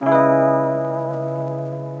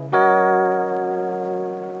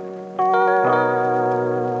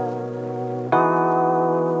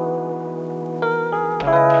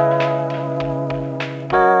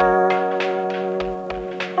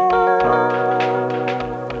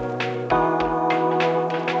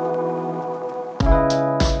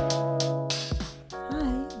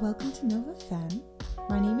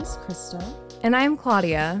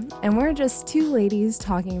Claudia, and we're just two ladies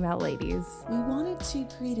talking about ladies. We wanted to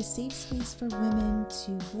create a safe space for women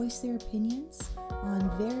to voice their opinions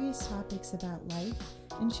on various topics about life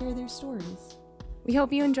and share their stories. We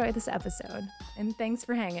hope you enjoy this episode, and thanks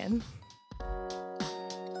for hanging.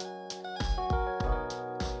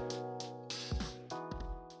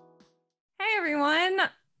 Hey everyone,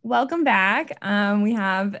 welcome back. We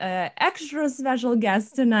have an extra special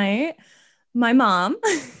guest tonight, my mom,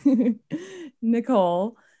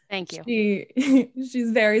 Nicole. Thank you.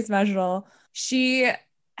 She's very special. She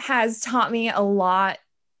has taught me a lot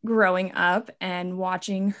growing up, and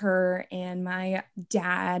watching her and my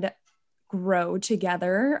dad grow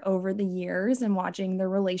together over the years and watching their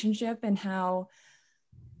relationship and how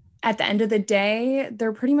at the end of the day,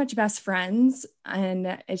 they're pretty much best friends.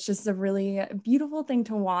 And it's just a really beautiful thing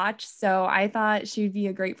to watch. So I thought she'd be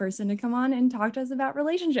a great person to come on and talk to us about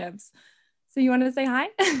relationships. So you want to say hi?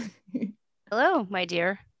 Hello, my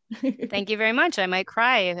dear. Thank you very much. I might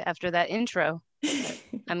cry after that intro.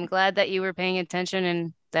 I'm glad that you were paying attention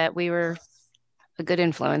and that we were a good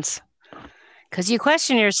influence. Because you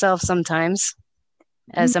question yourself sometimes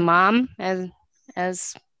as a mom,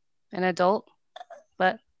 as an adult,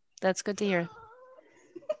 but that's good to hear.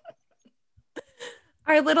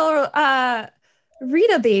 Our little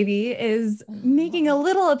Rita baby is making a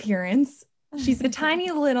little appearance. She's a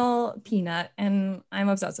tiny little peanut, and I'm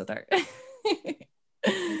obsessed with her.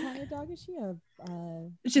 What kind of dog is she?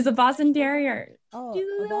 She's a Boston Terrier. Oh, She's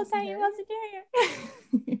a little tiny Boston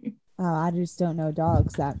Terrier. Oh, I just don't know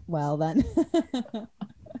dogs that well then.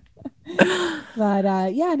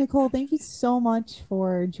 But yeah, Nicole, thank you so much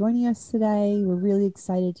for joining us today. We're really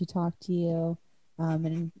excited to talk to you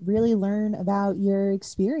and really learn about your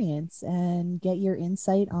experience and get your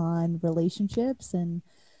insight on relationships and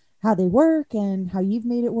how they work and how you've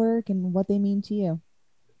made it work and what they mean to you.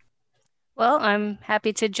 Well, I'm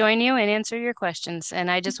happy to join you and answer your questions.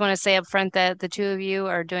 And I just want to say up front that the two of you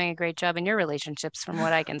are doing a great job in your relationships from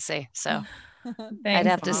what I can see. So I'd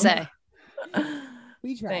have to say.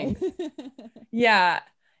 We try. Yeah,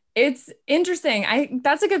 it's interesting.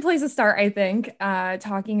 That's a good place to start, I think,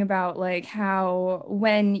 talking about like how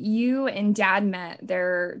when you and dad met,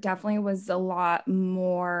 there definitely was a lot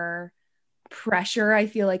more pressure, I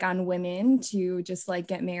feel like, on women to just like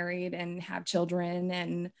get married and have children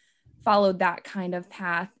and followed that kind of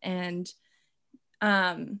path. And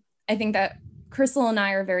I think that Crystal and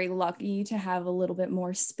I are very lucky to have a little bit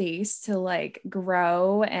more space to like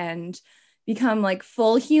grow and become like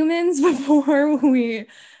full humans before we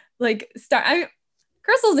like start.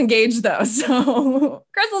 Crystal's engaged though, so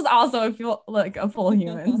Crystal's also a full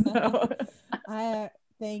human. So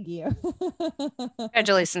thank you.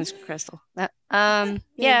 Congratulations, Crystal.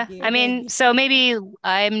 Yeah, you. I mean, so maybe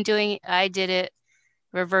I did it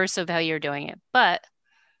reverse of how you're doing it, but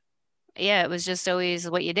yeah, it was just always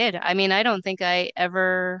what you did. I mean, I don't think I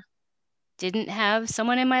ever didn't have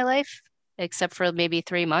someone in my life except for maybe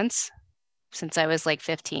 3 months since I was like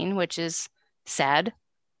 15, which is sad.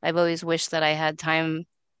 I've always wished that I had time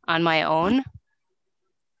on my own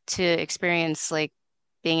to experience like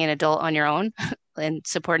being an adult on your own and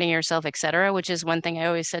supporting yourself, etc., which is one thing I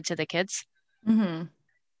always said to the kids. Mm-hmm.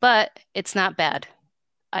 But it's not bad.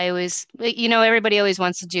 I always, everybody always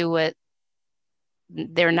wants to do what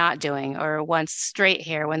they're not doing, or wants straight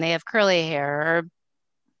hair when they have curly hair, or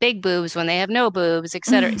big boobs when they have no boobs,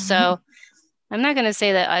 etc. So I'm not going to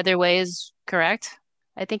say that either way is correct.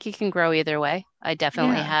 I think you can grow either way. I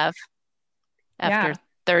definitely have after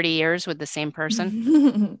 30 years with the same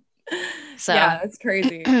person. So yeah, that's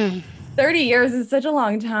crazy. 30 years is such a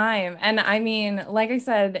long time. And I mean, like I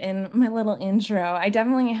said in my little intro, I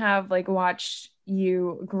definitely have like watched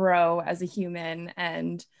you grow as a human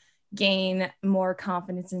and gain more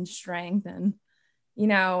confidence and strength and,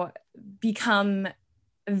 become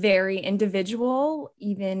very individual,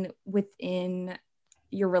 even within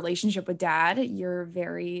your relationship with dad. You're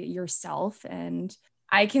very yourself. And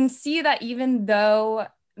I can see that even though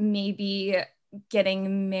maybe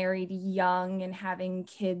getting married young and having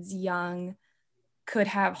kids young could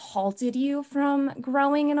have halted you from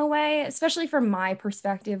growing in a way, especially from my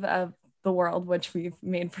perspective of the world, which we've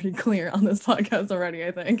made pretty clear on this podcast already,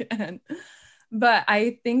 I think. But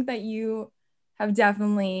I think that you have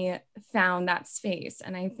definitely found that space.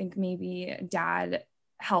 And I think maybe dad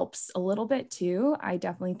helps a little bit too. I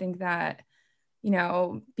definitely think that,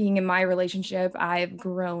 being in my relationship, I've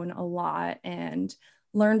grown a lot and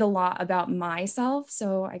learned a lot about myself.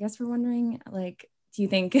 So I guess we're wondering, like, do you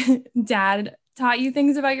think dad taught you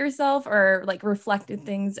things about yourself or like reflected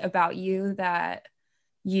things about you that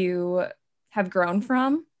you have grown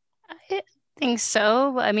from? I think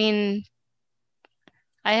so. I mean,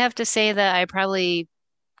 I have to say that I probably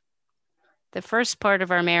the first part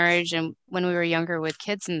of our marriage and when we were younger with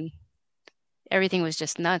kids and everything was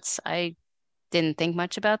just nuts. I didn't think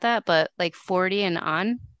much about that, but like 40 and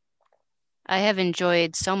on, I have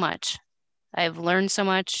enjoyed so much. I've learned so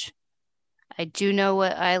much. I do know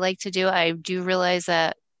what I like to do. I do realize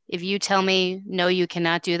that if you tell me, no, you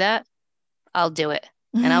cannot do that, I'll do it.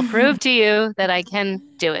 And I'll prove to you that I can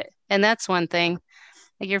do it. And that's one thing.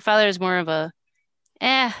 Like your father is more of a,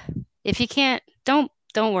 eh, if you can't, don't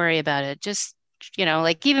worry about it. Just,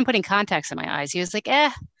 like even putting contacts in my eyes, he was like,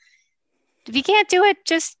 if you can't do it,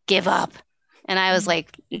 just give up. And I was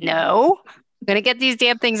like, no, I'm gonna get these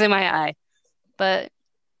damn things in my eye. But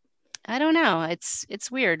I don't know.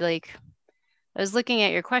 It's weird. Like I was looking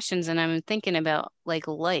at your questions and I'm thinking about like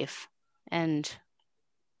life and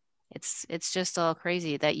it's just all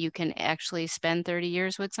crazy that you can actually spend 30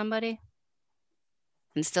 years with somebody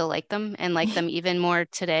and still like them and like them even more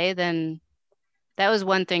today than that was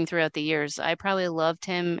one thing throughout the years. I probably loved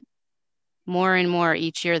him more and more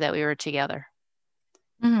each year that we were together.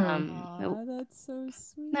 Mhm. Aw, that's so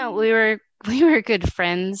No, sweet. we were good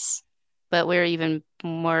friends, but we're even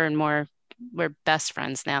more and more we're best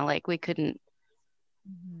friends now. Like we couldn't,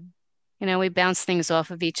 Mhm. we bounce things off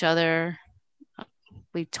of each other.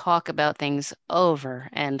 We talk about things over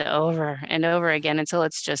and over and over again until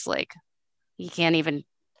it's just like you can't even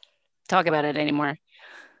talk about it anymore.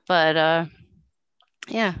 But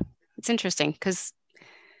yeah, it's interesting because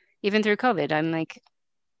even through COVID, I'm like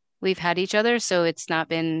we've had each other, so it's not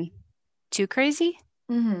been too crazy.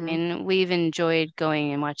 I Mhm. mean, we've enjoyed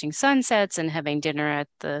going and watching sunsets and having dinner at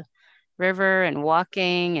the river and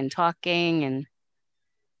walking and talking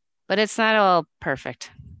but it's not all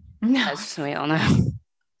perfect, No. as we all know.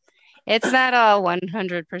 It's not all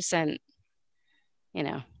 100%,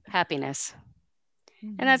 happiness.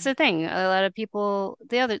 And that's Mhm. the thing. A lot of people,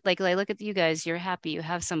 the other, like I look at you guys, you're happy, you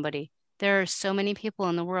have somebody. There are so many people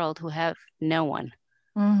in the world who have no one.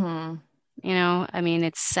 Mhm. I mean,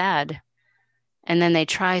 it's sad. And then they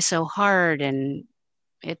try so hard and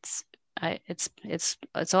it's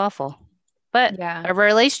it's awful. But Yeah. a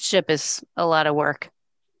relationship is a lot of work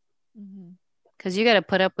Mhm. because you got to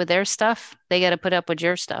put up with their stuff. They got to put up with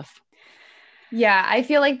your stuff. Yeah, I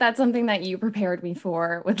feel like that's something that you prepared me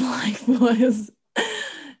for with life was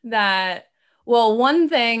that, well, one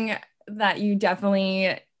thing that you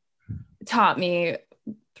definitely taught me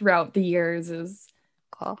throughout the years is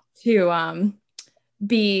Cool. to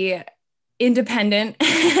be independent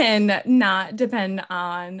and not depend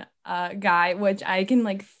on a guy, which I can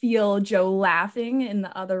like feel Joe laughing in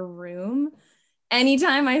the other room.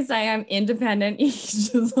 Anytime I say I'm independent,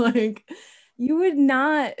 he's just like, you would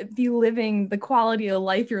not be living the quality of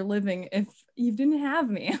life you're living if you didn't have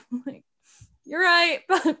me. I'm like, you're right,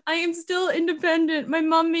 but I am still independent. My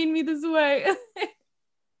mom made me this way.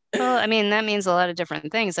 Well, I mean, that means a lot of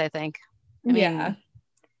different things, I think. I Yeah. mean,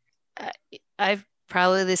 I, I've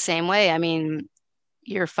probably the same way. I mean,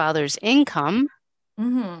 your father's income.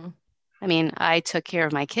 Hmm. I mean, I took care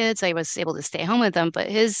of my kids. I was able to stay home with them, but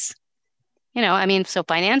I mean, so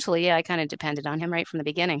financially, yeah, I kind of depended on him right from the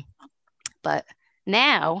beginning. But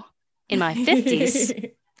now in my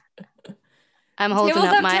 50s, I'm holding Tables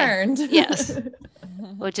up have my, turned. yes,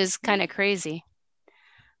 which is kind of crazy.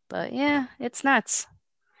 But yeah, it's nuts.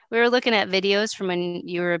 We were looking at videos from when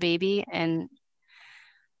you were a baby and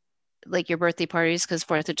like your birthday parties, because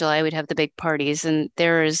 4th of July, we'd have the big parties, and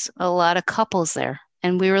there's a lot of couples there.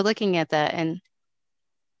 And we were looking at that, and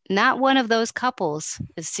not one of those couples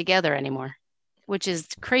is together anymore, which is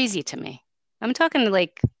crazy to me. I'm talking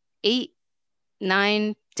like 8,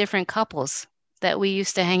 9 different couples that we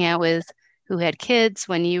used to hang out with who had kids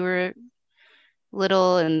when you were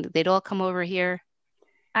little, and they'd all come over here.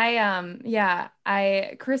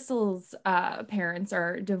 I Crystal's parents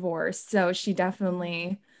are divorced, so she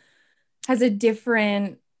definitely has a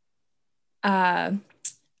different uh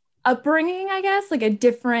upbringing, I guess, like a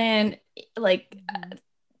different like Mhm.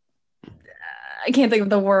 I can't think of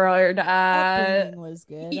the word. Upbringing was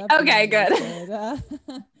good. Okay, Upbringing was good.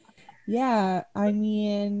 good. Yeah, I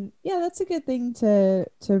mean, yeah, that's a good thing to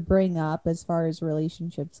bring up as far as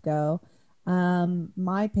relationships go.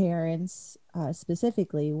 My parents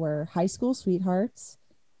specifically were high school sweethearts.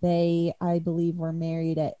 They, I believe, were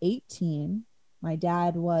married at 18. My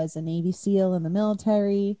dad was a Navy SEAL in the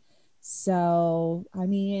military. So, I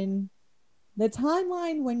mean, the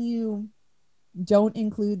timeline when you don't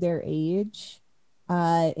include their age,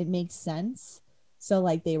 it makes sense. So,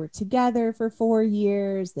 like, they were together for 4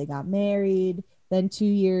 years, they got married, then 2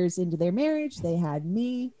 years into their marriage, they had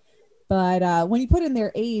me. But when you put in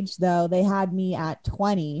their age, though, they had me at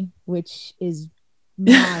 20, which is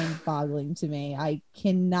mind-boggling to me. I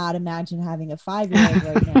cannot imagine having a 5-year-old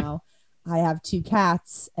right now. I have 2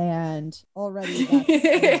 cats, and already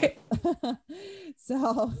that's enough.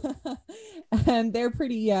 So, and they're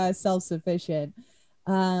pretty self-sufficient.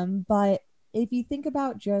 But if you think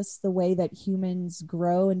about just the way that humans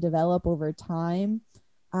grow and develop over time,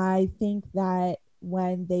 I think that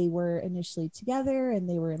when they were initially together and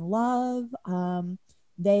they were in love,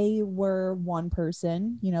 they were one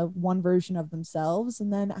person, one version of themselves.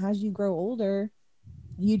 And then as you grow older,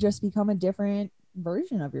 you just become a different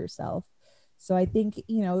version of yourself. So I think, it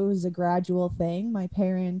was a gradual thing. My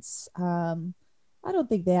parents, I don't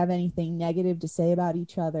think they have anything negative to say about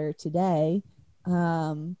each other today.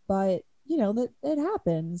 But that it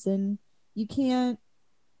happens, and you can't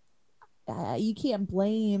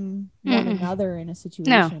blame one another in a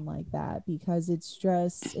situation like that, because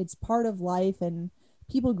it's part of life, and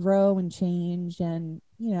people grow and change, and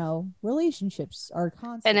relationships are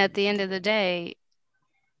constant. And at the end of the day,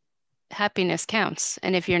 happiness counts.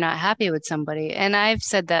 And if you're not happy with somebody, and I've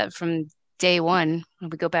said that from day one, when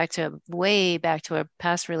we go way back to a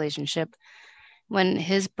past relationship, when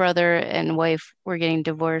his brother and wife were getting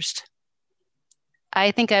divorced,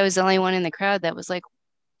 I think I was the only one in the crowd that was like,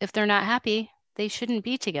 if they're not happy, they shouldn't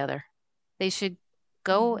be together. They should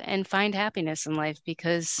go and find happiness in life,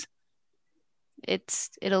 because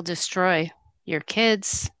it'll destroy your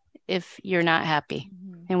kids if you're not happy.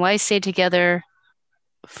 And why stay together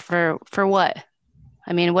for what?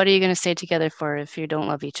 I mean, what are you going to stay together for if you don't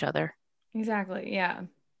love each other? Exactly. Yeah.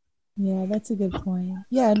 Yeah, that's a good point.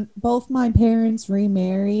 Yeah, and both my parents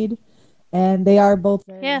remarried, and they are both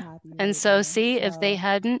very happy. And so if they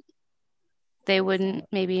hadn't, they wouldn't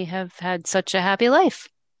maybe have had such a happy life.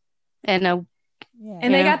 And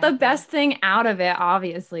they got the best thing out of it.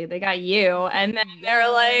 Obviously, they got you, and then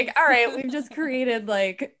they're like, all right, we've just created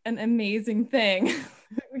like an amazing thing.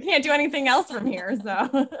 We can't do anything else from here.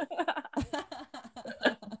 So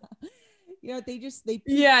they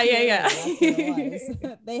yeah.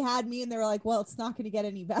 They had me, and they were like, well, it's not going to get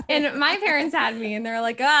any better. And my parents had me, and they're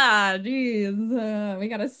like, geez, we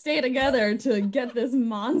got to stay together to get this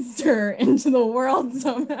monster into the world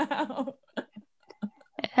somehow.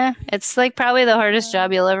 Yeah, it's like probably the hardest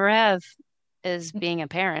job you'll ever have is being a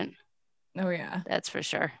parent. Oh yeah, that's for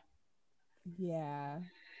sure. Yeah,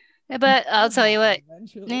 but I'll tell you what.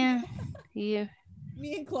 Eventually. Yeah,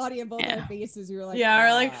 me and Claudia, both our faces, we were like,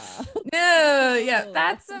 we're like, no, yeah,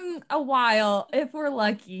 that's a while if we're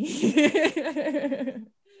lucky.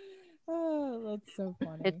 Oh, that's so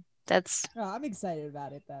funny. I'm excited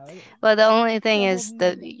about it though. Well, the only thing is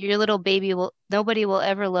that your little baby nobody will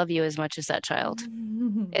ever love you as much as that child.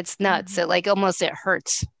 It's nuts. It almost it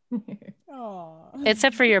hurts. Aww.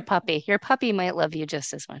 Except for your puppy. Your puppy might love you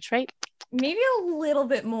just as much, right? Maybe a little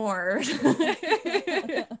bit more.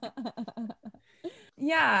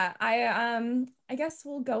 Yeah, I guess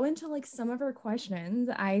we'll go into like some of our questions.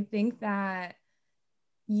 I think that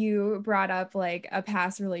you brought up like a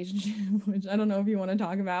past relationship, which I don't know if you want to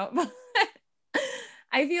talk about, but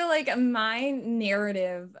I feel like my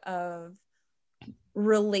narrative of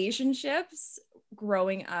relationships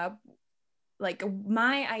growing up, like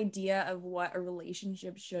my idea of what a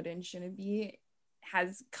relationship should and shouldn't be,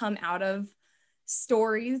 has come out of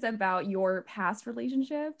stories about your past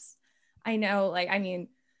relationships. I know,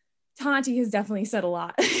 Tanti has definitely said a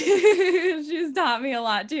lot. She's taught me a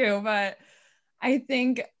lot too, but I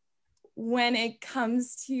think when it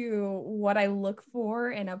comes to what I look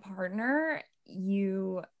for in a partner,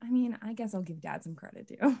 I guess I'll give Dad some credit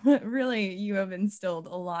too. Really, you have instilled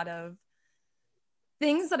a lot of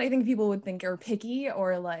things that I think people would think are picky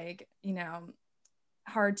or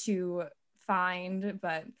hard to find,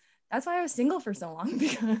 but that's why I was single for so long,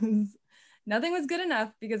 because nothing was good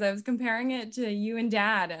enough, because I was comparing it to you and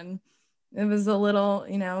Dad, and it was a little,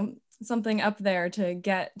 something up there to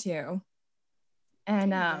get to.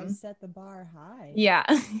 And set the bar high. Yeah.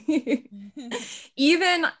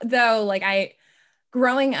 Even though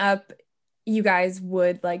growing up, you guys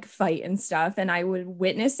would fight and stuff, and I would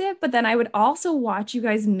witness it, but then I would also watch you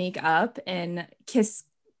guys make up and kiss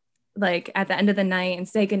at the end of the night and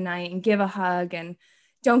say goodnight and give a hug and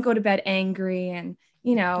don't go to bed angry, and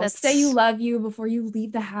say you love you before you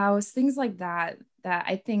leave the house, things like that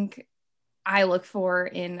I think I look for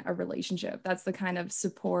in a relationship. That's the kind of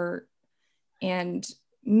support and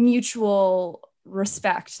mutual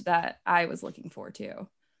respect that I was looking for too.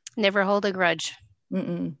 Never hold a grudge.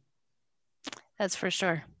 Mm-mm. That's for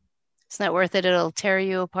sure. It's not worth it. It'll tear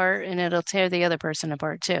you apart, and it'll tear the other person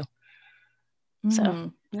apart too. Mm-hmm.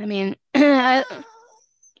 So, I mean,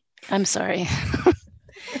 I'm sorry.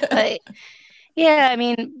 Yeah, I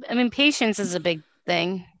mean, patience is a big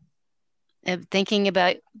thing. And thinking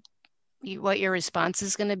about what your response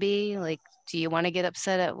is going to be. Like, do you want to get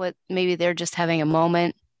upset at what maybe they're just having a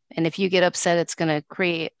moment? And if you get upset, it's going to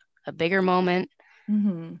create a bigger moment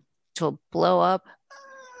to blow up.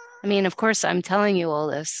 I mean, of course, I'm telling you all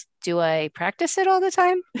this. Do I practice it all the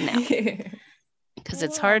time? No. Because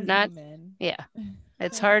it's hard not. Yeah.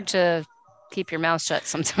 It's hard to keep your mouth shut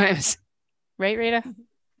sometimes. Right, Rita?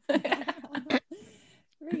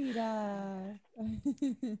 Rita.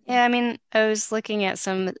 Yeah, I mean, I was looking at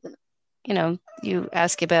some, you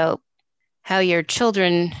ask about how your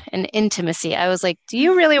children and intimacy. I was like, do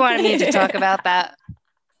you really want me to talk about that?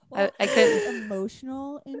 Well, I couldn't.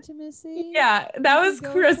 Emotional intimacy. Yeah, that was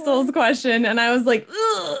Crystal's question. And I was like,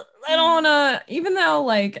 I don't want to, even though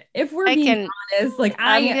like, if we're being honest, like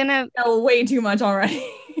I know way too much already.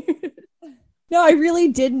 No, I really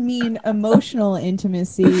did mean emotional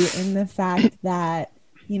intimacy in the fact that,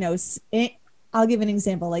 I'll give an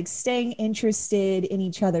example, like staying interested in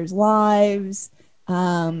each other's lives,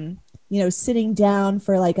 sitting down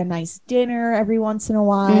for like a nice dinner every once in a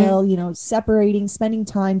while, separating, spending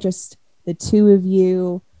time, just the two of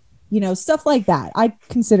you, stuff like that. I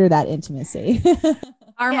consider that intimacy.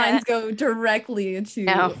 Our minds go directly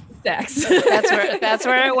to sex. That's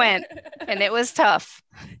where it went. And it was tough.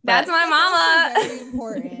 That's my mama. Very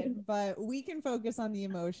important, but we can focus on the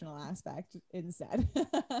emotional aspect instead.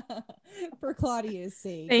 For Claudia's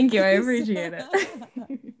sake. Thank you. I appreciate it.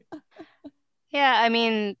 Yeah, I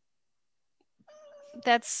mean,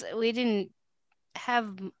 we didn't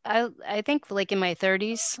have, I think like in my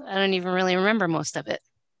 30s, I don't even really remember most of it.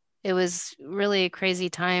 It was really a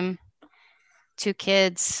crazy time. 2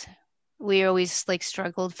 kids. We always like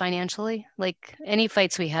struggled financially. Like any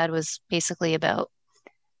fights we had was basically about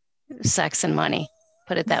sex and money,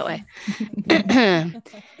 put it that way.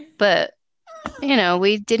 But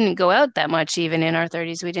we didn't go out that much even in our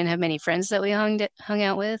 30s. We didn't have many friends that we hung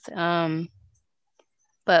out with.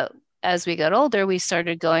 But as we got older, we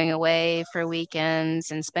started going away for weekends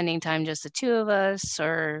and spending time just the 2 of us,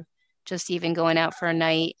 or just even going out for a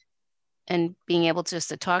night and being able just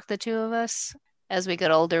to talk the 2 of us. As we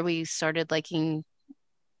got older, we started liking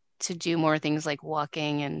to do more things like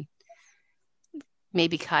walking and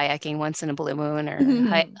maybe kayaking once in a blue moon, or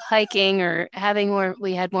hiking, or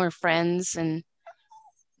we had more friends. And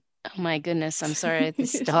oh my goodness, I'm sorry,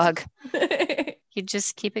 this dog. You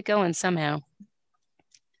just keep it going somehow.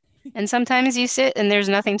 And sometimes you sit and there's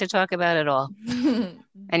nothing to talk about at all.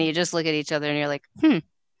 And you just look at each other and you're like, And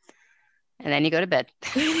then you go to bed.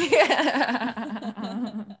 Your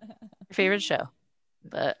favorite show.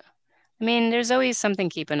 But I mean, there's always something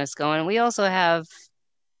keeping us going. We also have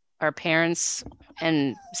our parents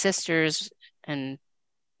and sisters and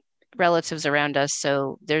relatives around us.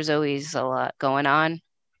 So there's always a lot going on,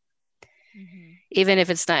 even if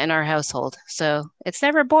it's not in our household. So it's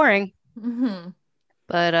never boring.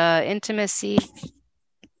 But intimacy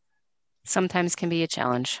sometimes can be a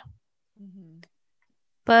challenge.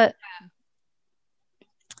 But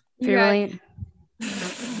if you're really...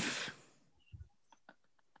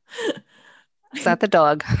 Is that the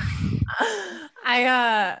dog?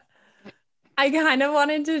 I kind of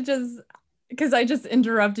wanted to because I just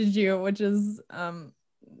interrupted you, which is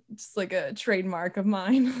just like a trademark of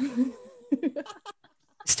mine.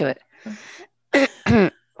 Let's do it.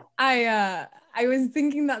 I was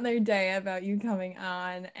thinking the other day about you coming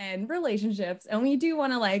on and relationships, and we do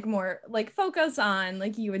want to like more like focus on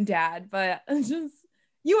like you and Dad, but just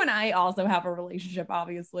you and I also have a relationship,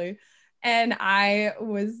 obviously. And I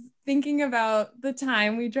was thinking about the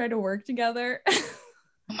time we tried to work together. Oh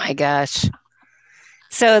my gosh.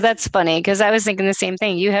 So that's funny because I was thinking the same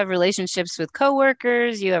thing. You have relationships with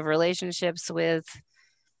coworkers, you have relationships with,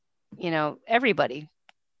 everybody.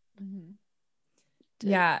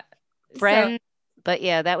 Yeah. Friends. But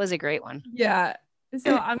yeah, that was a great one. Yeah.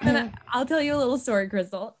 So I'll tell you a little story,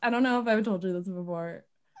 Crystal. I don't know if I've told you this before.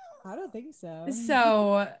 I don't think so.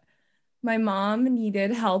 So my mom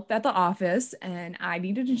needed help at the office and I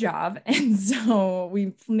needed a job. And so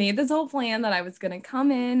we made this whole plan that I was going to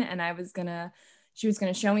come in and she was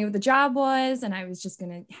going to show me what the job was. And I was just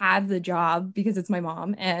going to have the job because it's my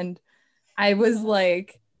mom. And I was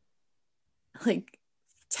like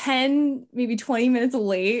 10, maybe 20 minutes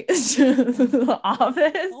late to the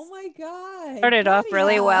office. Oh my God. Started off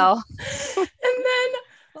really well. And then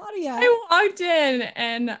Claudia. I walked in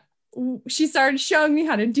and she started showing me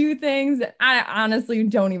how to do things. I honestly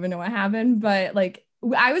don't even know what happened, but like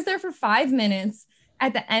I was there for 5 minutes.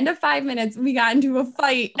 At the end of 5 minutes, we got into a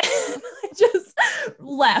fight. I just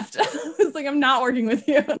left. I was like, I'm not working with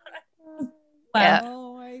you. Yeah.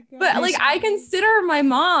 Oh my But like I consider my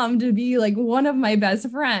mom to be like one of my best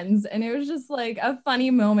friends. And it was just like a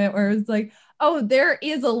funny moment where it was like, oh, there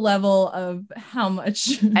is a level of how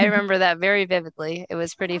much. I remember that very vividly. It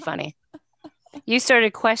was pretty funny. You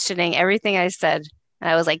started questioning everything I said. And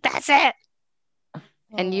I was like, that's it.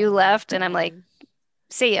 And you left, and I'm like,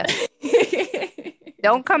 see ya.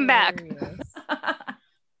 Don't come back.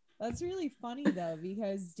 That's really funny though,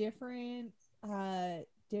 because different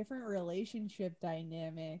relationship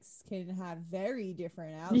dynamics can have very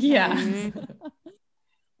different outcomes. Yeah.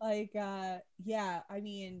 Like yeah, I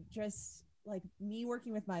mean, just like me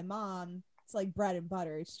working with my mom, it's like bread and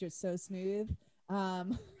butter. It's just so smooth.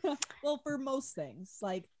 Well, for most things,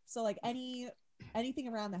 like, so like anything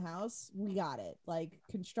around the house, we got it. Like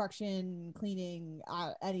construction, cleaning,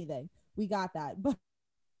 anything, we got that. But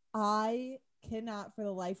I cannot for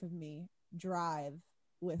the life of me drive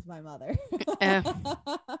with my mother.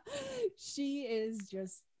 She is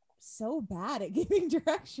just so bad at giving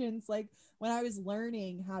directions. Like when I was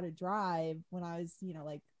learning how to drive when I was,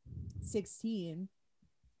 like 16,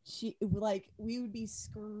 we would be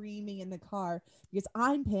screaming in the car because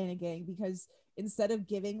I'm panicking, because instead of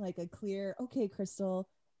giving like a clear, okay, Crystal,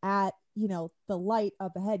 at the light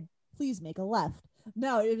up ahead, please make a left.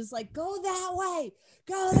 No, it was like, go that way,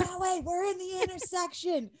 we're in the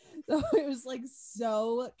intersection. So it was like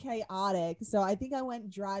so chaotic. So I think I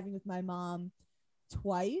went driving with my mom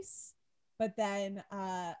twice, but then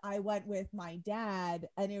I went with my dad,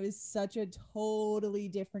 and it was such a totally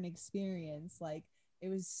different experience. Like it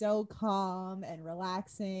was so calm and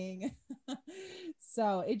relaxing.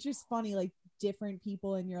 So it's just funny, like different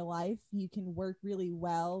people in your life, you can work really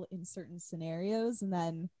well in certain scenarios, and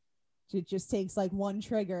then it just takes like one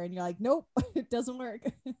trigger and you're like, nope, it doesn't work.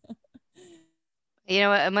 You know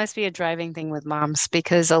what? It must be a driving thing with moms,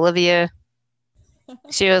 because Olivia,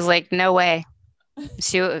 she was like, no way.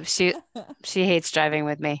 She hates driving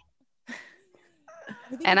with me.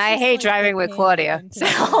 And I hate like driving with Claudia.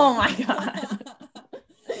 Oh my God.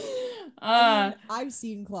 I mean, I've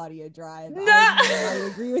seen Claudia drive. I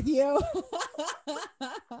agree with you.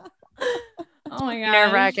 Oh my God.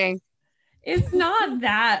 Nerve-wracking. It's not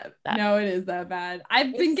that. No, it is that bad.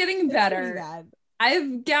 I've been getting better.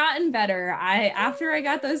 I've gotten better. After I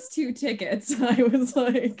got those 2 tickets, I was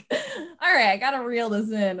like, all right, I gotta reel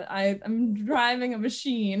this in. I'm driving a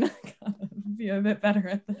machine. I gotta be a bit better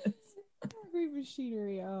at this. Great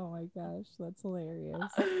machinery. Oh my gosh, that's hilarious.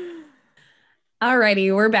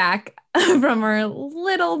 Alrighty, we're back from our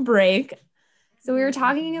little break. So we were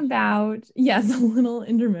talking about, yes, a little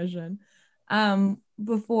intermission.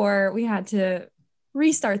 Before we had to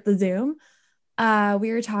restart the Zoom,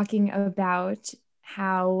 we were talking about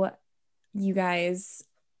how you guys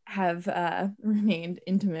have remained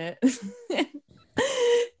intimate.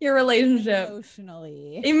 Your relationship,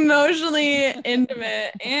 emotionally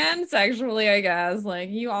intimate and sexually, I guess. Like,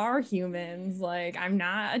 you are humans. Like, I'm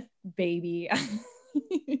not a baby.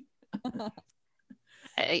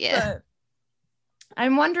 Yeah. But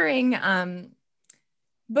I'm wondering,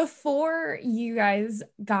 before you guys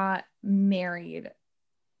got married,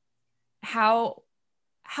 how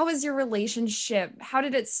was your relationship? How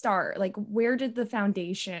did it start? Like, where did the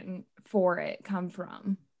foundation for it come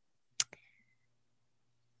from?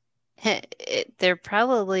 They're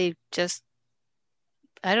probably just,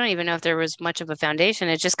 I don't even know if there was much of a foundation.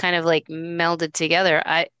 It just kind of like melded together.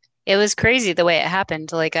 It was crazy the way it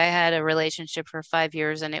happened. Like I had a relationship for 5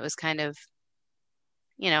 years, and it was kind of,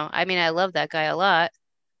 I mean, I love that guy a lot.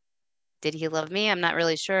 Did he love me? I'm not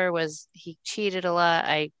really sure. Was he cheated a lot?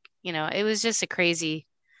 It was just a crazy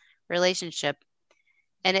relationship.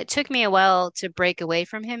 And it took me a while to break away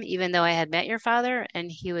from him, even though I had met your father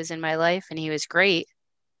and he was in my life and he was great.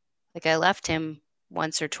 Like I left him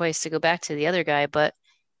once or twice to go back to the other guy. But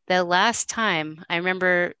the last time I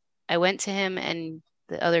remember I went to him and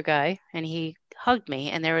the other guy, and he hugged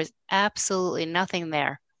me, and there was absolutely nothing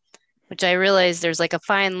there, which I realized there's like a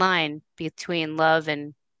fine line between love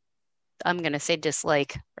and, I'm going to say,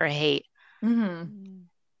 dislike or hate. Mm-hmm.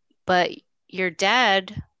 But your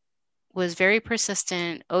dad was very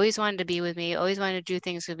persistent, always wanted to be with me, always wanted to do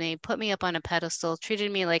things with me, put me up on a pedestal,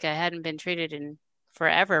 treated me like I hadn't been treated in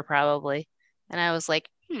forever, probably. And I was like,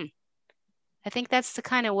 I think that's the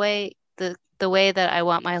kind of way, the way that I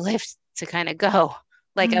want my life to kind of go.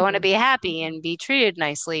 Like, I want to be happy and be treated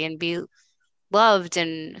nicely and be loved,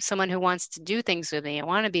 and someone who wants to do things with me and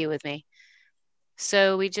want to be with me.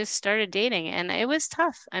 So we just started dating, and it was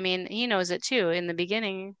tough. I mean, he knows it too. In the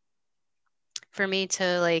beginning, for me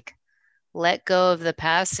to like let go of the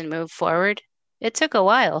past and move forward, it took a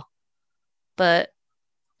while. But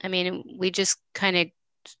I mean, we just kind of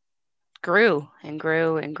grew and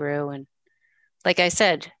grew and grew. And like I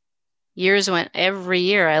said, years went, every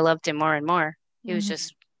year I loved him more and more. He was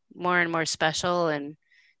just more and more special and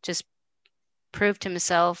just proved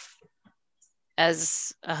himself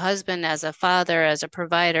as a husband, as a father, as a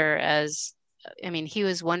provider, he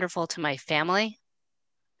was wonderful to my family.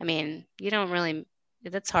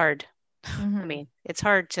 That's hard. It's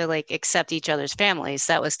hard to like accept each other's families.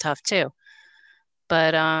 That was tough too.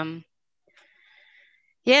 But so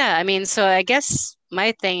I guess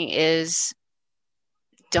my thing is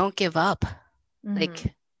don't give up.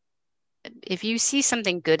 Like if you see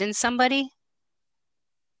something good in somebody,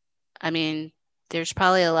 there's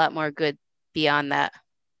probably a lot more good beyond that.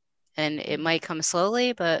 And it might come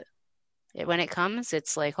slowly, but when it comes,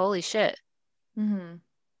 it's like, holy shit.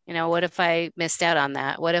 What if I missed out on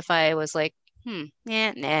that? What if I was like,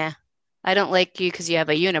 nah, I don't like you because you have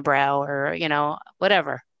a unibrow or,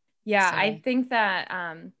 whatever. Yeah, so. I think that,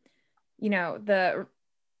 the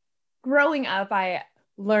growing up, I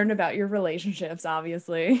learned about your relationships,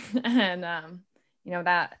 obviously. And,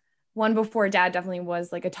 that one before dad definitely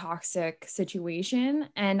was like a toxic situation.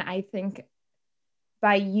 And I think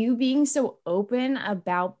by you being so open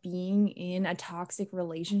about being in a toxic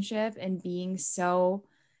relationship and being so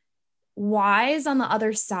wise on the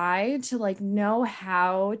other side to like know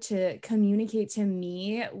how to communicate to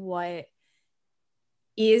me what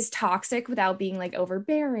is toxic without being like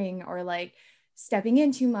overbearing or like stepping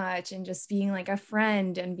in too much, and just being like a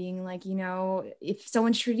friend and being like, if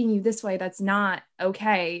someone's treating you this way, that's not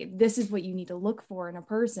okay. This is what you need to look for in a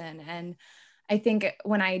person. And I think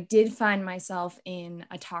when I did find myself in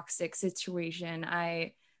a toxic situation,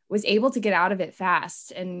 I was able to get out of it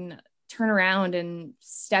fast and turn around and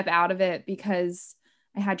step out of it because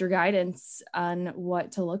I had your guidance on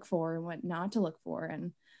what to look for and what not to look for.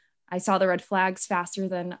 And I saw the red flags faster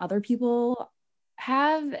than other people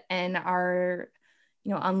have and are,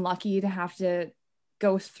 unlucky to have to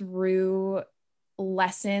go through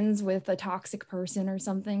lessons with a toxic person or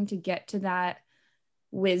something to get to that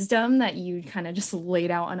wisdom that you kind of just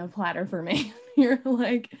laid out on a platter for me. You're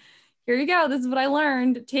like, here you go. This is what I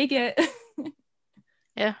learned. Take it.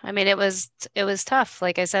 Yeah. It was tough.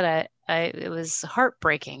 Like I said, it was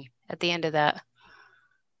heartbreaking at the end of that.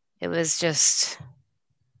 It was just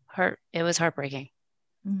it was heartbreaking.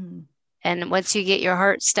 And once you get your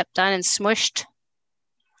heart stepped on and smushed,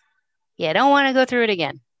 you don't want to go through it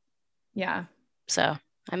again. Yeah. So,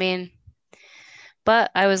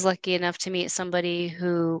 but I was lucky enough to meet somebody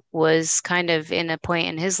who was kind of in a point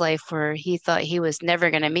in his life where he thought he was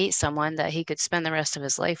never going to meet someone that he could spend the rest of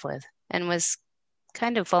his life with, and was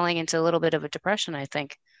kind of falling into a little bit of a depression, I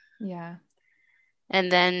think. Yeah.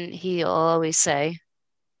 And then he'll always say,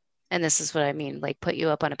 and this is what I mean, like put you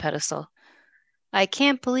up on a pedestal. I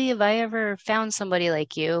can't believe I ever found somebody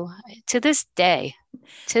like you. To this day.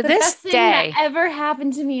 The best thing that ever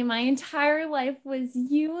happened to me in my entire life was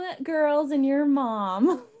you girls and your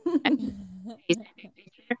mom. I'm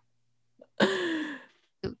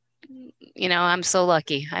so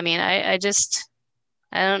lucky. I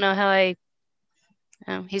don't know how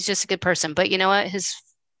he's just a good person. But you know what? His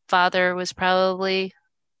father was probably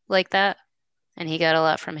like that, and he got a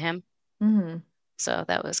lot from him. So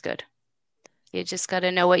that was good. You just got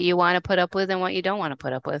to know what you want to put up with and what you don't want to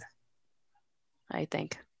put up with, I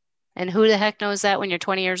think. And who the heck knows that when you're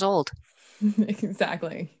 20 years old?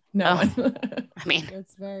 Exactly. No one.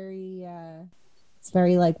 It's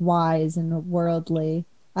very like wise and worldly.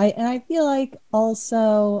 I feel like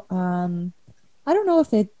also, I don't know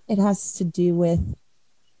if it has to do with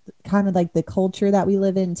kind of like the culture that we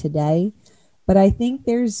live in today, but I think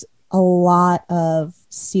there's a lot of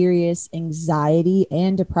serious anxiety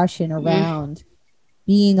and depression around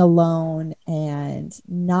being alone and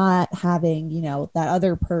not having, that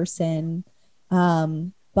other person.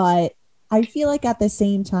 But I feel like at the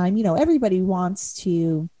same time, everybody wants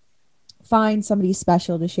to find somebody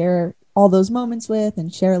special to share all those moments with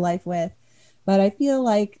and share life with. But I feel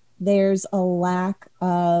like there's a lack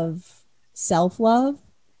of self-love.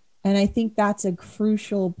 And I think that's a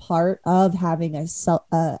crucial part of having a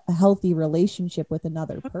healthy relationship with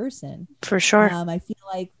another person. For sure. I feel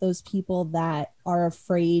like those people that are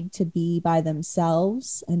afraid to be by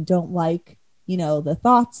themselves and don't like, the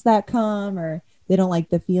thoughts that come, or they don't like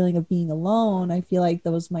the feeling of being alone, I feel like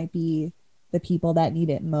those might be the people that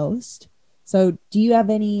need it most. So do you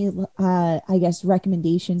have any,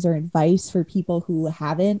 recommendations or advice for people who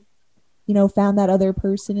haven't, found that other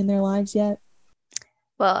person in their lives yet?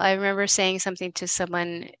 Well, I remember saying something to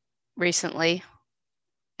someone recently.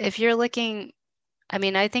 If you're looking,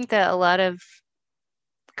 I think that a lot of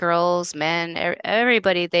girls, men,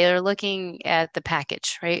 everybody, they are looking at the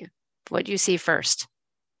package, right? what you see first.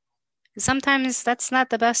 Sometimes that's not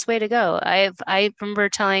the best way to go. I remember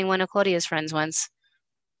telling one of Claudia's friends once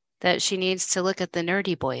that she needs to look at the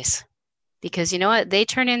nerdy boys, because you know what? They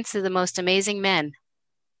turn into the most amazing men,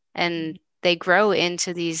 and they grow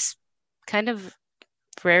into these kind of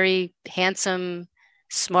very handsome,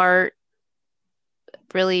 smart,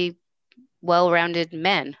 really well-rounded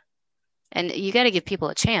men. And you got to give people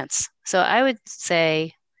a chance. So I would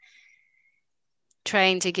say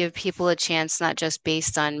trying to give people a chance, not just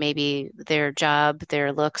based on maybe their job,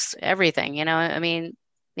 their looks, everything, you know, I mean,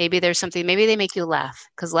 maybe there's something, maybe they make you laugh,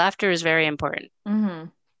 because laughter is very important.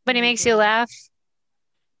 But it makes you laugh,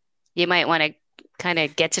 you might want to kind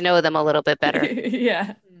of get to know them a little bit better.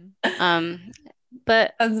 Yeah.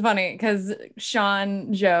 But that's funny because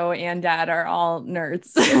Sean, Joe, and Dad are all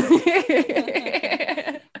nerds.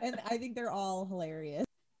 And I think they're all hilarious.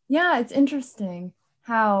 Yeah, it's interesting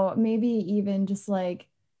how maybe even just like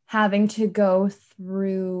having to go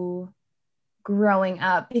through growing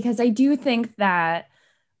up, because I do think that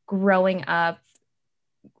growing up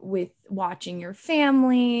with watching your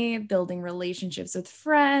family, building relationships with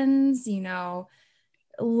friends, you know,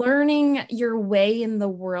 learning your way in the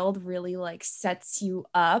world really like sets you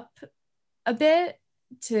up a bit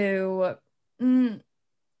to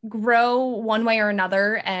grow one way or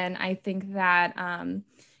another. And I think that,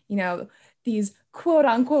 you know, these quote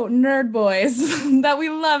unquote nerd boys that we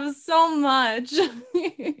love so much,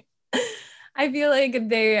 I feel like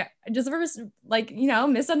they just were like, you know,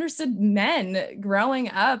 misunderstood men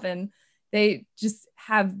growing up, and they just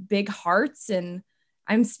have big hearts. And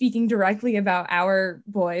I'm speaking directly about our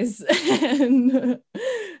boys and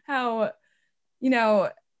how, you know,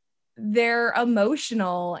 they're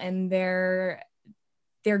emotional and they're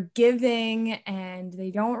giving and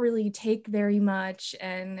they don't really take very much.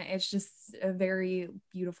 And it's just a very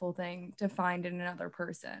beautiful thing to find in another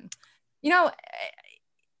person. You know,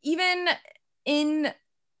 even in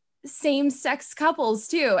same-sex couples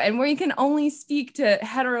too. And we can only speak to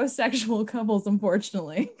heterosexual couples,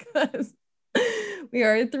 unfortunately, because we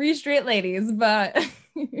are 3 straight ladies, but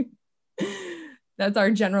that's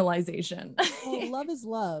our generalization. Well, love is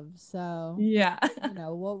love. So yeah, you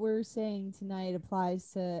know, what we're saying tonight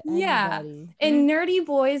applies to yeah. anybody. And nerdy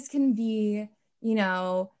boys can be, you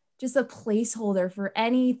know, just a placeholder for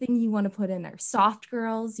anything you want to put in there. Soft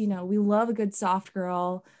girls, you know, we love a good soft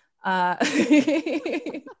girl. What does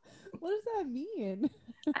that mean?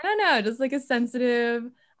 I don't know, just like a sensitive.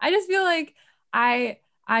 I just feel like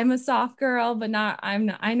I'm a soft girl, but not.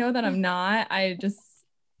 I know that I'm not. I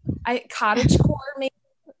cottage core maybe.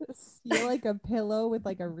 You're like a pillow with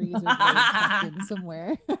like a razor blade tucked in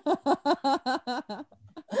somewhere.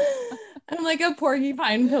 I'm like a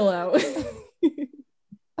porcupine pillow. You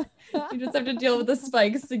just have to deal with the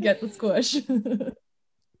spikes to get the squish.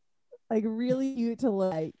 Like really cute to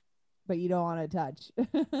look at, but you don't want to touch.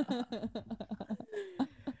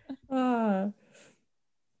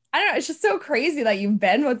 I don't know. It's just so crazy that you've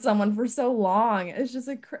been with someone for so long. It's just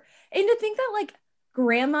like, and to think that like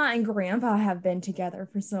grandma and grandpa have been together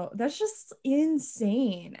for that's just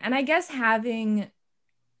insane. And I guess having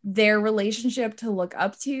their relationship to look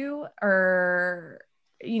up to, or,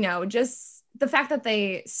 you know, just the fact that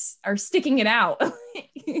they are sticking it out.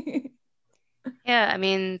 yeah, I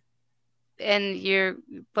mean, and you're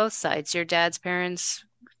both sides, your dad's parents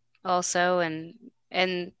also, and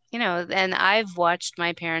you know, and I've watched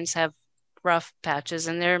my parents have rough patches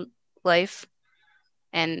in their life,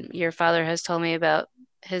 and your father has told me about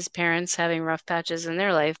his parents having rough patches in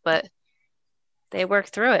their life, but they work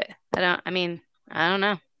through it. I don't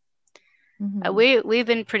know. Mm-hmm. We've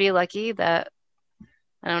been pretty lucky that,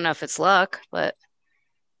 I don't know if it's luck, but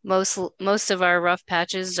most of our rough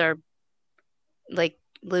patches are like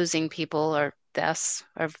losing people or deaths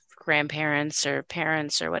of grandparents or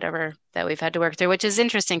parents or whatever that we've had to work through, which is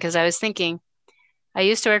interesting because I was thinking, I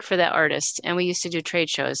used to work for that artist and we used to do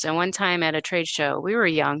trade shows. And one time at a trade show, we were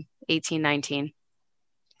young, 18, 19.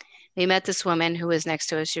 We met this woman who was next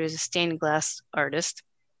to us. She was a stained glass artist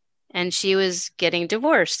and she was getting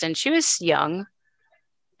divorced and she was young.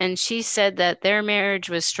 And she said that their marriage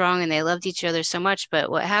was strong and they loved each other so much.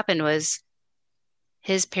 But what happened was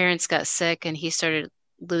his parents got sick and he started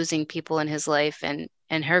losing people in his life, and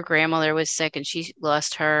her grandmother was sick and she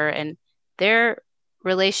lost her, and their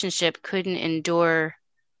relationship couldn't endure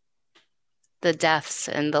the deaths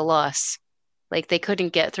and the loss. Like they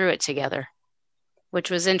couldn't get through it together,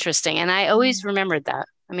 which was interesting. And I always remembered that.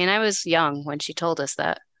 I mean, I was young when she told us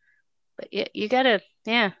that. But you gotta,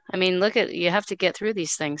 yeah. I mean, you have to get through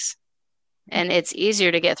these things. And it's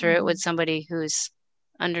easier to get through it with somebody who's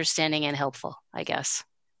understanding and helpful, I guess.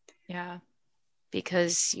 Yeah.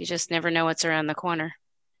 because you just never know what's around the corner.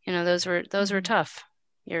 Those were tough.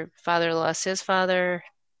 Your father lost his father.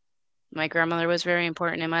 My grandmother was very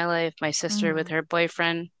important in my life. My sister with her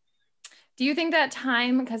boyfriend. Do you think that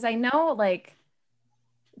time, because I know like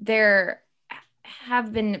there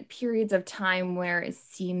have been periods of time where it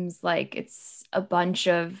seems like it's a bunch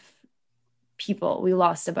of people. We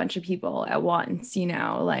lost a bunch of people at once,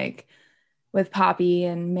 like with Poppy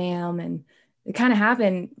and Ma'am, and it kind of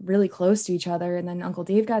happened really close to each other. And then Uncle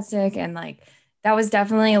Dave got sick, and like that was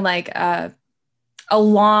definitely like a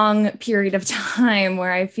long period of time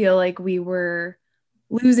where I feel like we were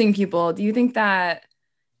losing people. Do you think that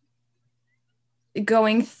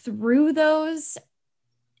going through those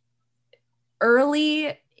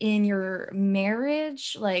early in your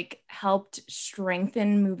marriage like helped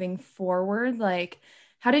strengthen moving forward? Like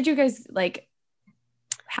how did you guys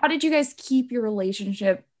keep your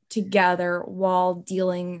relationship together while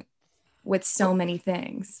dealing with so many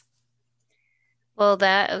things? Well,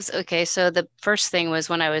 that was okay. So the first thing was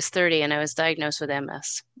when I was 30 and I was diagnosed with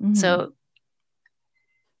MS. So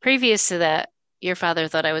previous to that, your father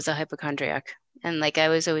thought I was a hypochondriac. And like I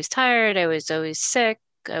was always tired, I was always sick,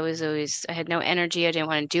 I had no energy, I didn't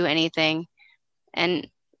want to do anything. And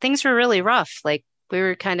things were really rough. Like we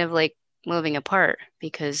were kind of like moving apart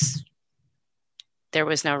because there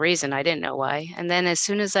was no reason. I didn't know why. And then as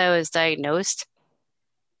soon as I was diagnosed,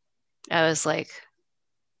 I was like,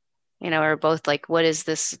 we're both like, what is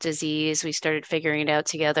this disease? We started figuring it out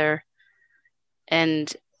together.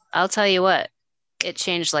 And I'll tell you what, it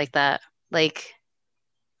changed like that. Like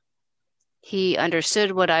he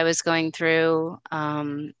understood what I was going through.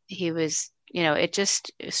 He was, it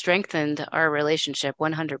just strengthened our relationship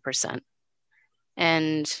 100%.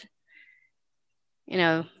 And,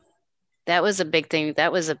 that was a big thing.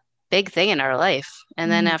 That was a big thing in our life. And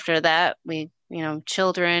then after that, we,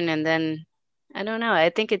 children, and then I don't know. I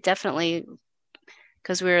think it definitely,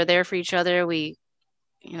 because we were there for each other, we,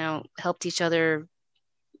 helped each other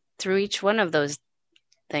through each one of those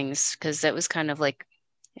things. Because that was kind of like,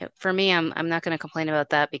 for me, I'm not going to complain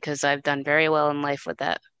about that because I've done very well in life with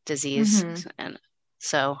that disease. And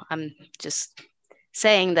so I'm just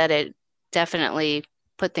saying that it definitely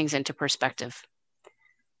put things into perspective.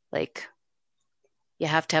 Like you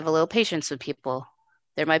have to have a little patience with people.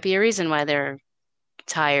 There might be a reason why they're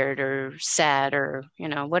tired or sad or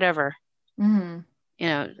whatever. I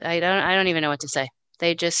don't even know what to say.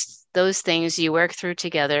 Those things you work through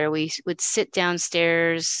together. We would sit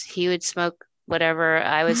downstairs, he would smoke whatever,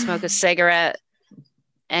 I would smoke a cigarette,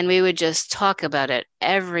 and we would just talk about it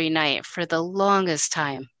every night for the longest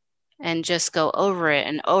time and just go over it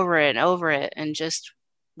and over it and over it and just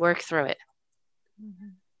work through it.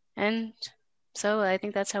 And so I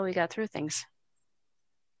think that's how we got through things.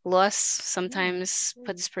 Loss sometimes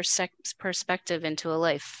puts perspective into a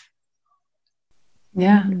life.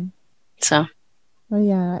 Yeah. So. Well,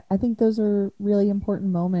 yeah, I think those are really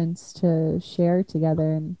important moments to share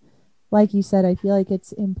together. And like you said, I feel like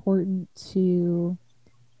it's important to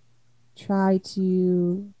try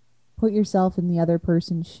to put yourself in the other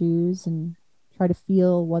person's shoes and try to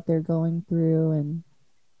feel what they're going through.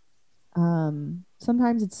 And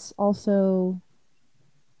sometimes it's also,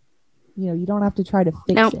 you don't have to try to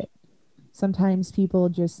fix it. Sometimes people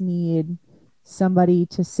just need somebody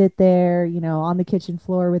to sit there, on the kitchen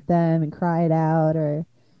floor with them and cry it out, or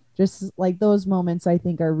just like those moments I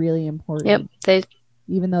think are really important. Yep.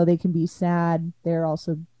 Even though they can be sad, they're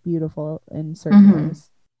also beautiful in certain ways.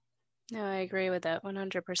 No, I agree with that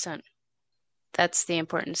 100%. That's the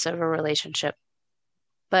importance of a relationship.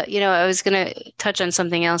 But, I was going to touch on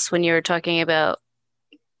something else when you were talking about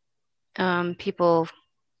people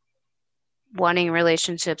wanting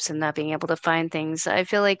relationships and not being able to find things. I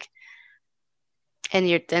feel like, and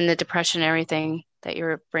the depression and everything that you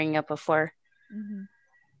were bringing up before,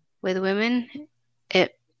 with women,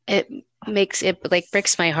 it makes it like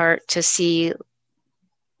breaks my heart to see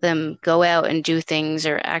them go out and do things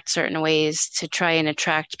or act certain ways to try and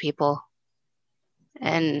attract people.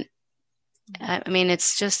 And I mean, it's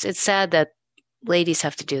sad that ladies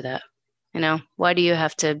have to do that. Why do you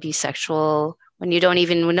have to be sexual when you don't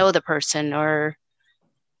even know the person, or,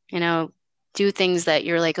 do things that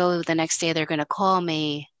you're like, oh, the next day they're going to call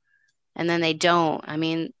me, and then they don't. I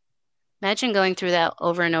mean, imagine going through that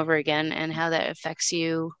over and over again and how that affects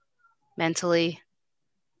you mentally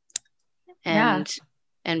and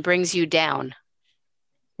brings you down.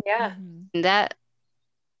 Yeah. And that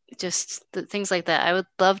just the things like that. I would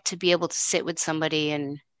love to be able to sit with somebody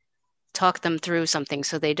and talk them through something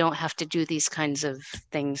so they don't have to do these kinds of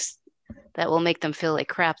things that will make them feel like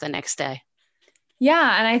crap the next day.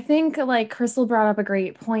 Yeah, and I think like Crystal brought up a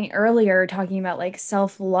great point earlier talking about like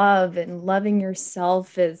self-love and loving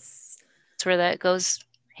yourself is It's where that goes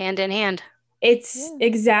hand in hand. it's Yeah, we all have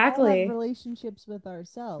exactly. relationships with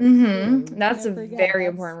ourselves too. That's a Can't forget very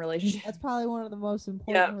important that's relationship. probably one of the most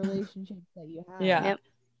important Yep. relationships that you have. Yeah. Yep.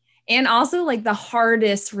 And also like the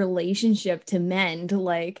hardest relationship to mend.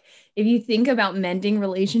 Like if you think about mending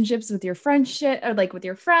relationships with your friendship or like with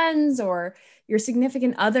your friends or your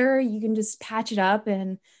significant other, you can just patch it up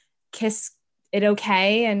and kiss it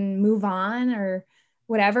okay and move on or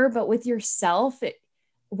whatever. But with yourself,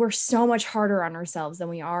 we're so much harder on ourselves than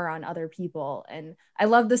we are on other people. And I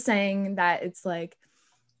love the saying that it's like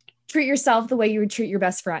treat yourself the way you would treat your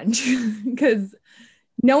best friend because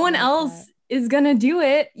no I one like that. else is going to do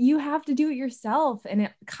it. You have to do it yourself. And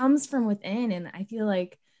it comes from within. And I feel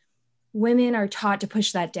like women are taught to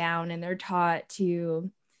push that down and they're taught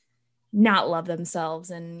to not love themselves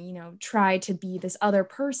and, you know, try to be this other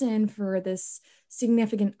person for this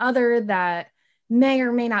significant other that may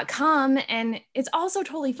or may not come. And it's also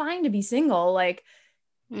totally fine to be single. Like,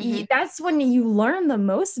 Hmm. that's when you learn the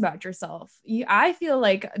most about yourself. I feel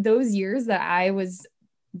like those years that I was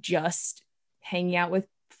just hanging out with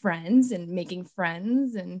friends and making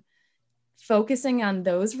friends and focusing on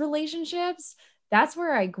those relationships, that's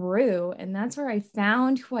where I grew and that's where I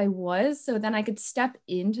found who I was. So then I could step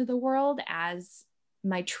into the world as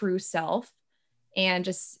my true self and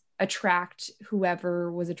just attract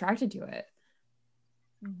whoever was attracted to it.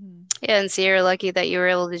 Hmm. Yeah, and so you're lucky that you were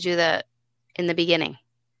able to do that in the beginning.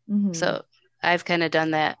 Mm-hmm. So I've kind of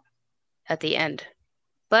done that at the end,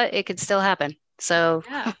 but it could still happen. So,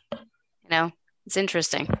 Yeah. it's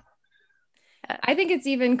interesting. I think it's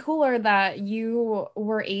even cooler that you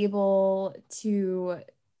were able to,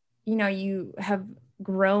 you know, you have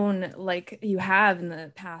grown like you have in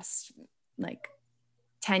the past like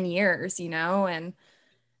 10 years, you know, and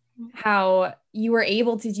how you were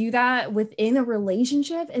able to do that within a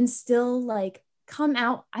relationship and still like come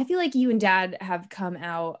out. I feel like you and dad have come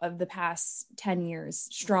out of the past 10 years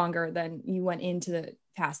stronger than you went into the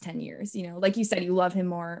past 10 years. You know, like you said, you love him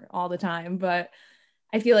more all the time, but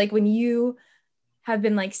I feel like when you have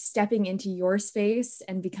been like stepping into your space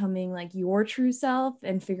and becoming like your true self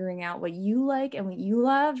and figuring out what you like and what you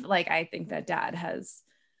love, like I think that dad has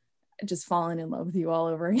just fallen in love with you all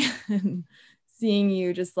over again. Seeing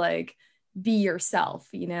you just like be yourself,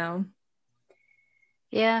 you know?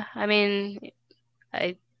 Yeah, I mean,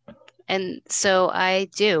 I and so I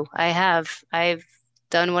do. I've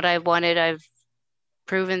done what I've wanted. I've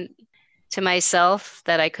proven to myself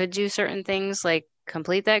that I could do certain things like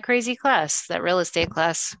complete that crazy class, that real estate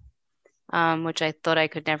class, which I thought I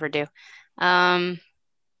could never do. Um,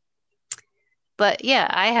 but yeah,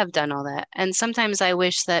 I have done all that. And sometimes I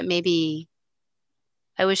wish that maybe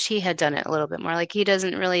I wish he had done it a little bit more. Like he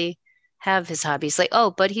doesn't really have his hobbies. Like,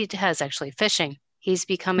 oh, but he has actually fishing. He's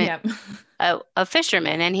become Yep. a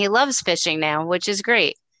fisherman and he loves fishing now, which is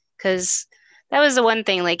great because that was the one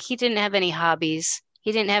thing. Like he didn't have any hobbies.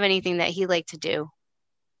 He didn't have anything that he liked to do.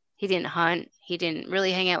 He didn't hunt. He didn't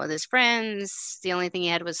really hang out with his friends. The only thing he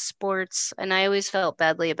had was sports. And I always felt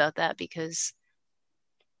badly about that because,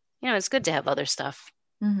 it's good to have other stuff.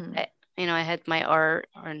 Mm-hmm. I had my art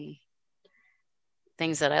and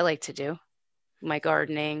things that I like to do, my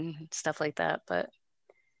gardening, stuff like that.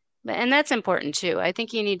 And that's important too. I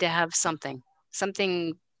think you need to have something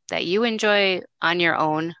that you enjoy on your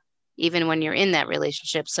own, even when you're in that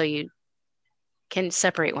relationship, so you can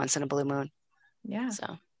separate once in a blue moon. Yeah.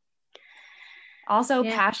 So, Also,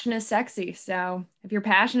 yeah. passion is sexy. So if you're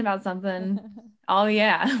passionate about something, oh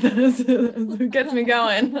yeah, that's what gets me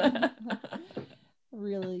going.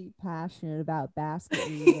 Really passionate about basket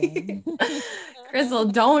weaving. Crystal,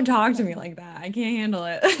 don't talk to me like that. I can't handle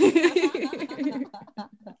it.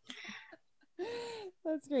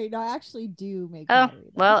 That's great. No, I actually do make Oh, pottery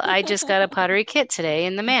though. well, I just got a pottery kit today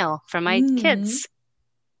in the mail from my Mm-hmm. kids.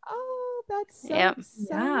 Oh, that's so Yep.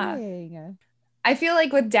 Yeah. exciting. I feel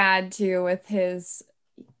like with dad too, with his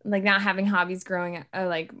like not having hobbies growing up.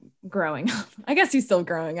 I guess he's still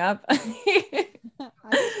growing up. I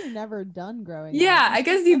guess you're never done growing up. Yeah, I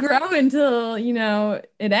guess you grow until, you know,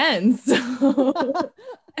 it ends. So,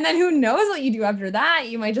 and then who knows what you do after that?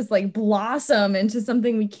 You might just like blossom into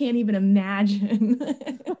something we can't even imagine.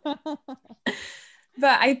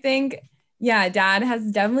 But I think, yeah, dad has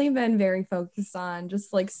definitely been very focused on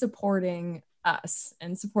just like supporting us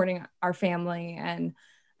and supporting our family. And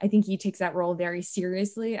I think he takes that role very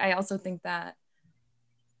seriously. I also think that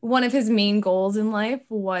one of his main goals in life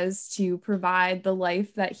was to provide the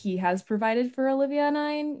life that he has provided for Olivia and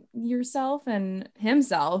I, and yourself and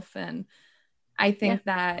himself. And I Yeah. think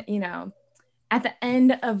that, you know, at the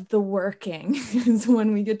end of the working is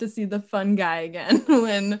when we get to see the fun guy again,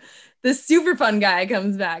 when the super fun guy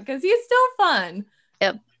comes back, because he's still fun.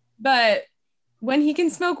 Yep. But when he can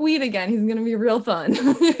smoke weed again, he's going to be real fun.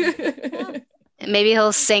 Maybe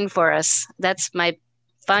he'll sing for us. That's my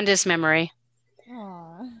fondest memory.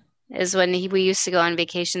 Aw. Is when we used to go on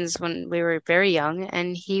vacations when we were very young,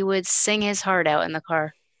 and he would sing his heart out in the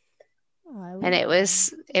car. Oh, And it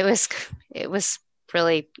was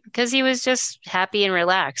really because he was just happy and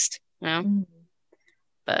relaxed, you know. Mhm.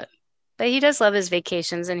 But he does love his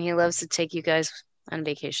vacations, and he loves to take you guys on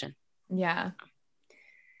vacation. Yeah.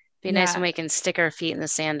 Be nice when we can stick our feet in the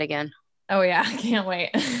sand again. Oh yeah, I can't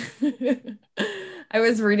wait. I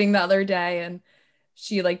was reading the other day, and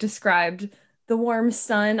she like described the warm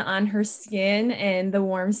sun on her skin and the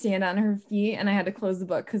warm sand on her feet, and I had to close the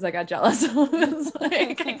book because I got jealous. I was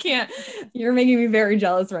like, I can't. You're making me very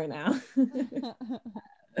jealous right now.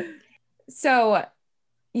 So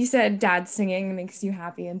you said dad singing makes you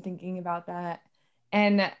happy, and thinking about that.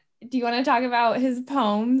 And do you want to talk about his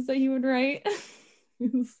poems that he would write?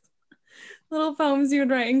 His little poems he would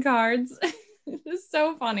write in cards. It's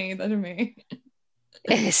so funny to me.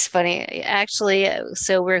 It's funny. Actually,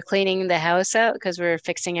 so we're cleaning the house out because we're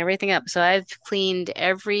fixing everything up. So I've cleaned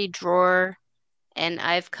every drawer, and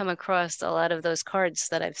I've come across a lot of those cards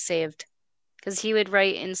that I've saved. Because he would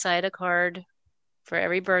write inside a card for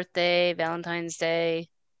every birthday, Valentine's Day,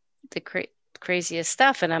 the craziest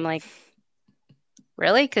stuff. And I'm like,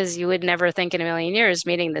 really? Because you would never think in a million years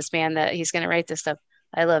meeting this man that he's going to write this stuff.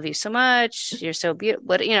 I love you so much. You're so beautiful.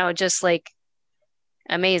 But, just like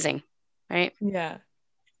amazing, right? Yeah.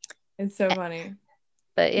 It's so funny.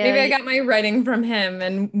 But yeah. Maybe I got my writing from him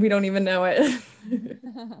and we don't even know it.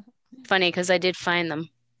 Funny because I did find them.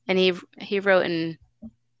 And he wrote in,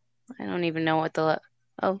 I don't even know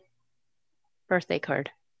what birthday card.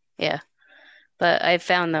 Yeah. But I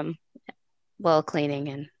found them while cleaning,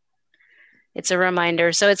 and it's a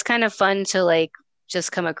reminder. So it's kind of fun to like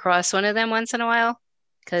just come across one of them once in a while,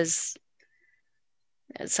 because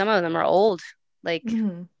some of them are old, like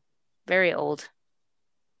very old.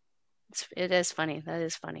 It is funny. That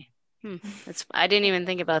is funny. I didn't even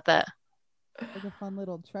think about that. Like a fun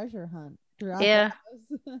little treasure hunt. Yeah.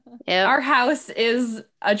 Yeah. Our house is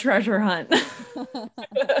a treasure hunt.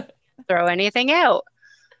 Throw anything out.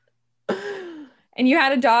 And you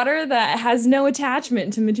had a daughter that has no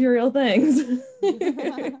attachment to material things.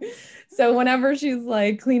 So whenever she's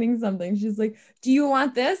like cleaning something, she's like, do you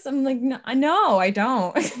want this? I'm like, no, I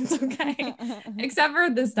don't. It's okay. Except for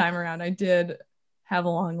this time around, I did have a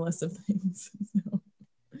long list of things. So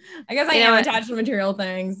I guess I am attached to material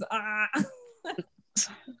things.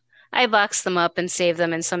 I box them up and save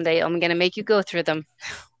them, and someday I'm going to make you go through them.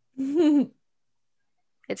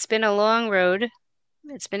 It's been a long road.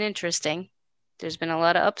 It's been interesting. There's been a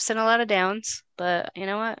lot of ups and a lot of downs, but you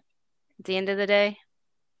know what? At the end of the day,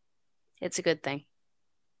 it's a good thing.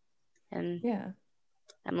 And yeah,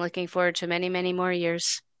 I'm looking forward to many, many more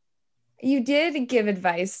years. You did give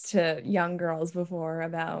advice to young girls before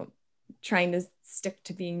about trying to stick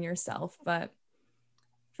to being yourself, but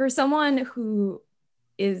for someone who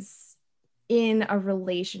is in a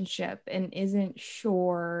relationship and isn't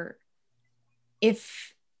sure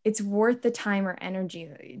if it's worth the time or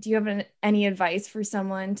energy, do you have any advice for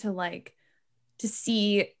someone to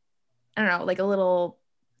see, I don't know, like a little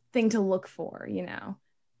thing to look for, I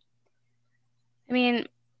mean,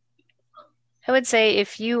 I would say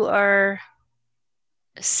if you are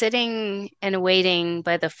sitting and waiting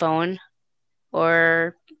by the phone,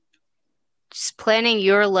 or just planning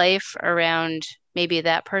your life around maybe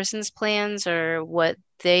that person's plans or what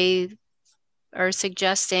they are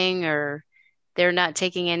suggesting, or they're not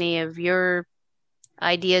taking any of your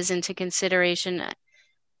ideas into consideration,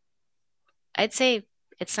 I'd say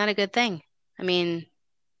it's not a good thing. I mean,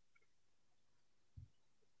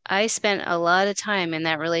 I spent a lot of time in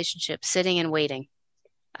that relationship sitting and waiting.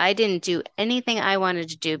 I didn't do anything I wanted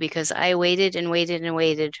to do because I waited and waited and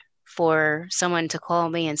waited for someone to call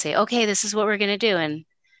me and say, okay, this is what we're going to do. And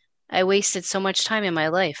I wasted so much time in my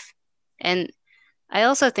life. And I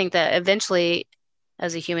also think that eventually,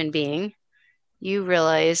 as a human being, you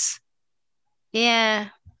realize, yeah,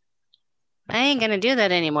 I ain't going to do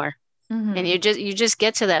that anymore. Mm-hmm. And you just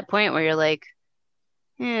get to that point where you're like,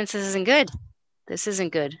 this isn't good. This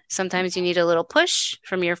isn't good. Sometimes you need a little push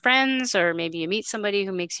from your friends, or maybe you meet somebody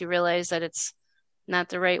who makes you realize that it's not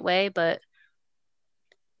the right way. But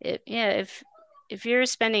if you're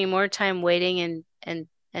spending more time waiting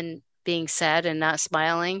and being sad and not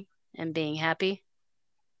smiling and being happy,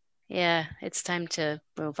 yeah, it's time to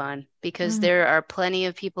move on, because there are plenty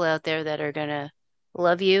of people out there that are gonna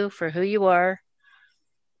love you for who you are,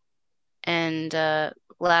 and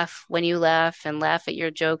laugh when you laugh, and laugh at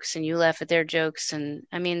your jokes and you laugh at their jokes. And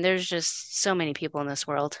I mean, there's just so many people in this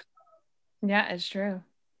world. Yeah, it's true.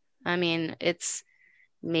 I mean, it's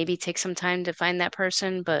maybe take some time to find that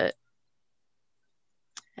person, but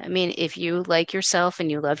I mean, if you like yourself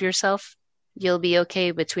and you love yourself, you'll be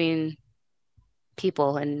okay between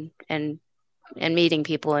people and meeting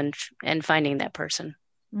people and finding that person.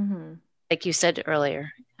 Mm-hmm. Like you said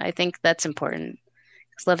earlier, I think that's important,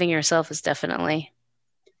 because loving yourself is definitely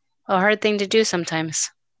a hard thing to do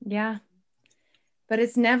sometimes. Yeah. But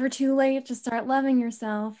it's never too late to start loving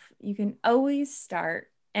yourself. You can always start.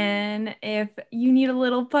 And if you need a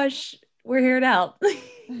little push, we're here to help.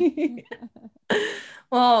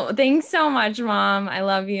 Well, thanks so much, Mom. I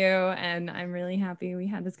love you. And I'm really happy we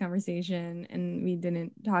had this conversation and we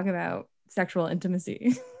didn't talk about sexual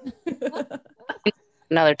intimacy.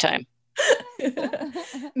 Another time.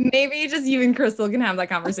 Maybe just you and Crystal can have that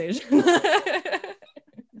conversation.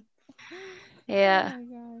 Yeah. Oh my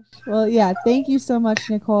gosh. Well, yeah, thank you so much,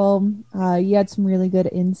 Nicole. You had some really good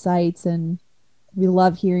insights and we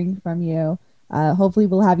love hearing from you. Hopefully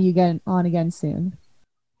we'll have you on again soon.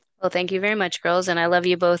 Well, thank you very much, girls. And I love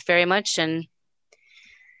you both very much. And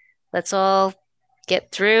let's all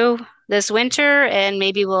get through this winter and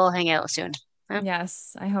maybe we'll hang out soon. Huh?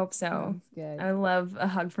 Yes, I hope so. Sounds good. I would love a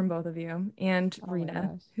hug from both of you and Oh my Rita,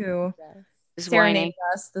 gosh. who Yes. Is serenaded whining.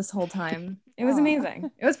 us this whole time. It was Aw.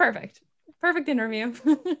 amazing. It was perfect. Perfect interview.